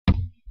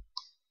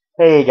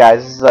Hey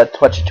guys, this is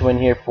Twitch Twin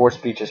here for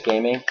Speechless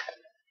Gaming.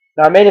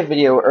 Now I made a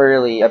video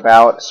early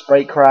about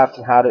Spritecraft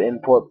and how to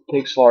import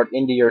pixel art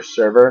into your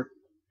server.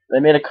 And I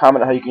made a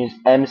comment on how you can use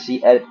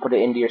MCedit to put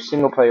it into your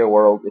single player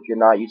world if you're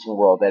not using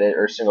world edit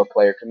or single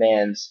player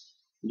commands.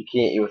 You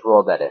can't use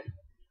world edit.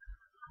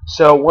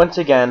 So once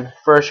again,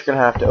 first you're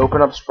gonna have to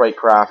open up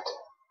Spritecraft.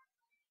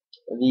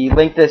 The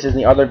link to this is in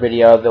the other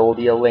video. There will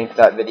be a link to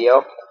that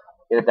video.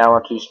 Get it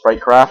download to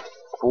Spritecraft.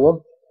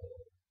 Cool.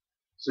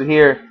 So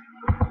here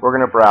we're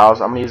going to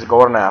browse. I'm going to use a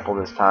golden apple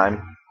this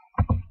time.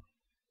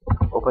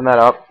 Open that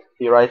up.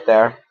 Be right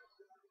there.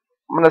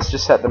 I'm going to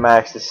just set the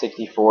max to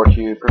 64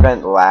 to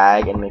prevent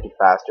lag and make it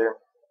faster.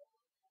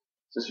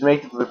 So just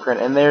make the blueprint,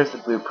 and there's the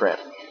blueprint.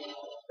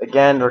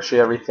 Again, it'll show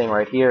you everything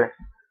right here.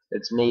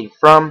 It's made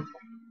from,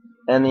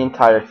 and the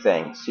entire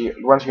thing. So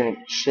once you're going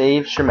to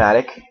save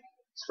schematic,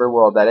 it's for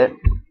world edit,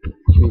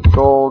 to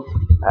gold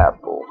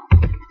apple.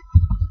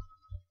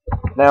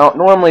 Now,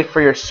 normally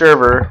for your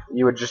server,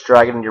 you would just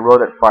drag it into your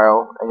world edit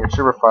file and your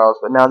server files,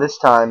 but now this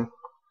time,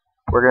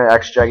 we're going to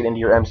actually drag it into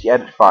your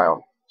MCedit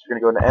file. So you're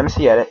going to go into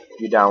MCedit, if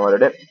you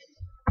downloaded it,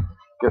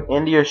 go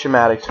into your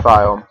schematics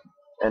file,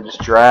 and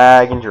just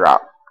drag and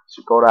drop.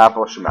 So go to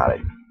Apple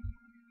Schematic.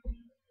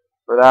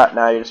 For that,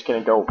 now you're just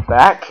going to go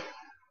back.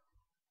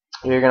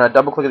 You're going to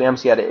double click on the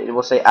MCedit. It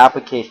will say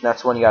application,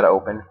 that's the one you got to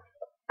open.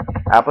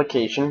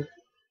 Application.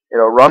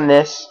 It'll run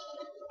this.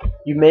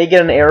 You may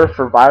get an error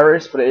for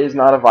virus, but it is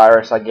not a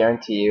virus, I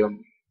guarantee you.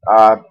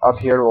 Up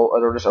here,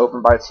 it'll just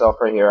open by itself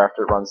right here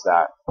after it runs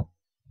that.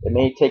 It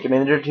may take a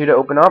minute or two to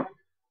open up,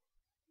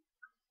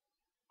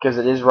 because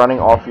it is running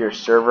off your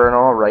server and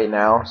all right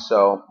now.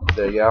 So,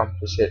 there you go.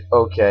 Just hit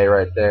OK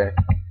right there.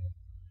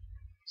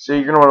 So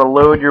you're going to want to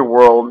load your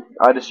world.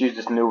 I just use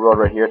this new world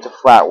right here. It's a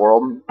flat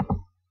world.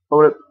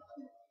 Load it.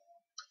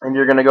 And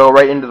you're going to go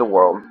right into the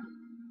world.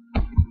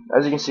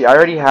 As you can see, I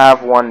already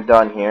have one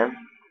done here.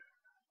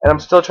 And I'm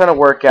still trying to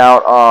work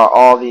out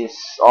all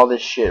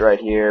this shit right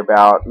here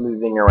about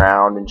moving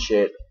around and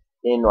shit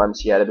in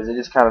MCedit, because it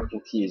is kind of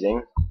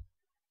confusing.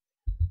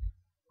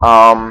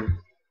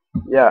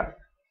 Yeah.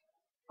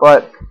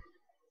 But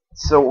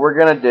so what we're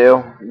gonna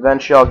do,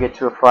 eventually I'll get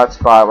to a flat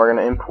spot. We're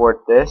gonna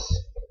import this.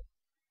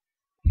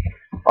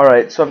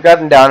 Alright, so I've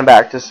gotten down and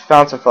back, just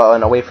found some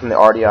file away from the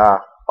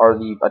RDR or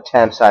the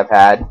attempts I've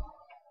had.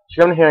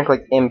 So come in here and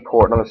click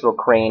import on this little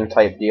crane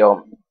type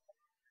deal.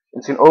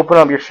 It's gonna open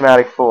up your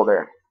schematic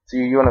folder. So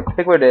you want to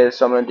pick what it is,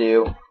 so I'm going to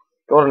do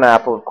golden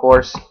apple, of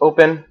course,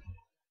 open.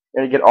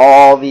 You're going to get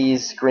all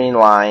these green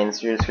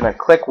lines. You're just going to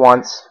click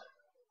once,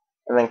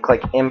 and then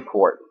click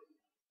import.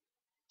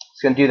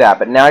 It's going to do that,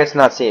 but now it's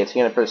not saved. So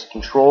you're going to press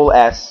Control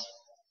S,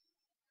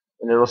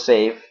 and it'll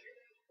save.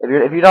 If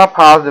you're not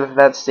positive if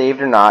that's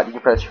saved or not, you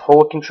can press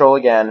hold Control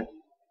again,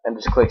 and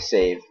just click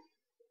save.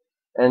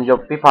 And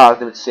you'll be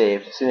positive it's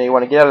saved. So now you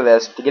want to get out of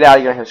this. To get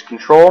out, you're going to press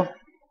Control,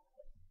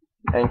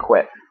 and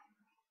quit.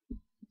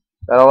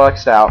 That'll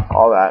X out,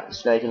 all that.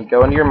 So now you can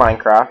go into your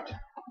Minecraft.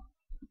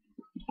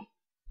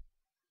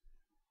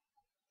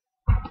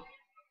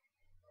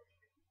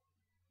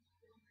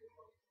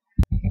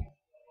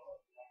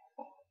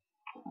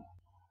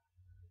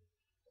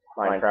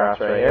 Minecraft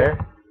right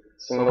here.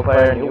 Single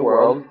player, new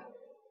world.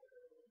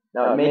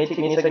 Now it may take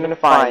me a second to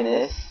find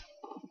this,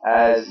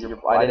 as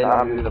I did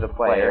not move the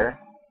player.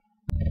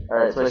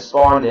 Alright, so I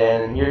spawned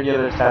in, and here are the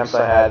other attempts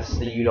I had. This is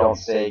the you don't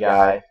say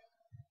guy.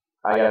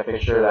 I got a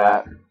picture of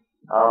that.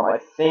 I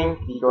think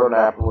the golden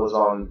apple was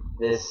on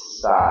this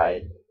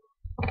side.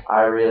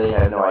 I really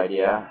have no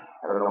idea.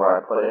 I don't know where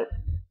I put it.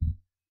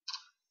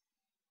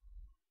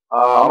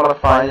 I'm going to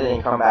find it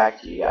and come back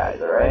to you guys,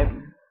 alright?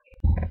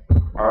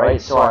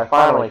 Alright, so I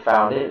finally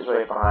found it. It's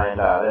right behind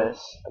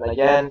this. And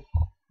again,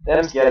 the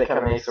MCedit kind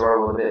of makes it a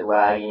little bit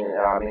laggy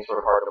and makes it sort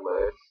of hard to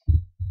load.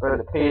 But I'm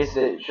going to paste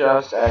it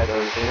just as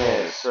everything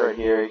is. So right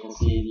here, you can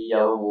see the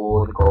yellow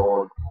wool, the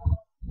gold.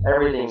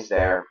 Everything's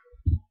there.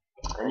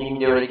 And you can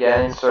do it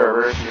again in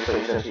servers.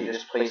 You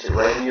just place it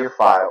right in your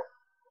file.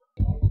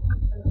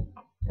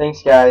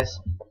 Thanks, guys.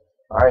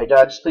 Alright,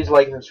 just please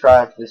like and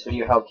subscribe if this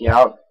video helped you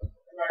out.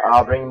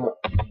 I'll bring more.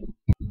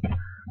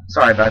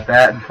 Sorry about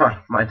that.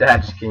 My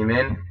dad just came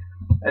in.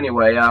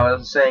 Anyway, what I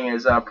was saying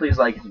is, please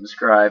like and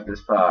subscribe.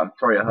 This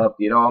tutorial helped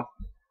you at all.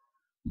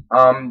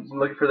 I'm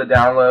looking for the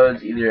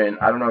downloads, either in,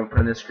 I don't know if I put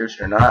in the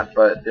description or not,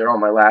 but they're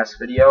on my last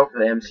video for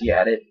the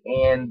MCedit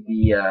and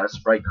the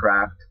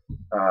Spritecraft.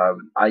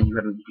 You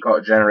can call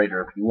it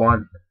generator if you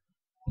want.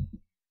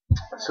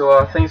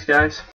 So, thanks, guys.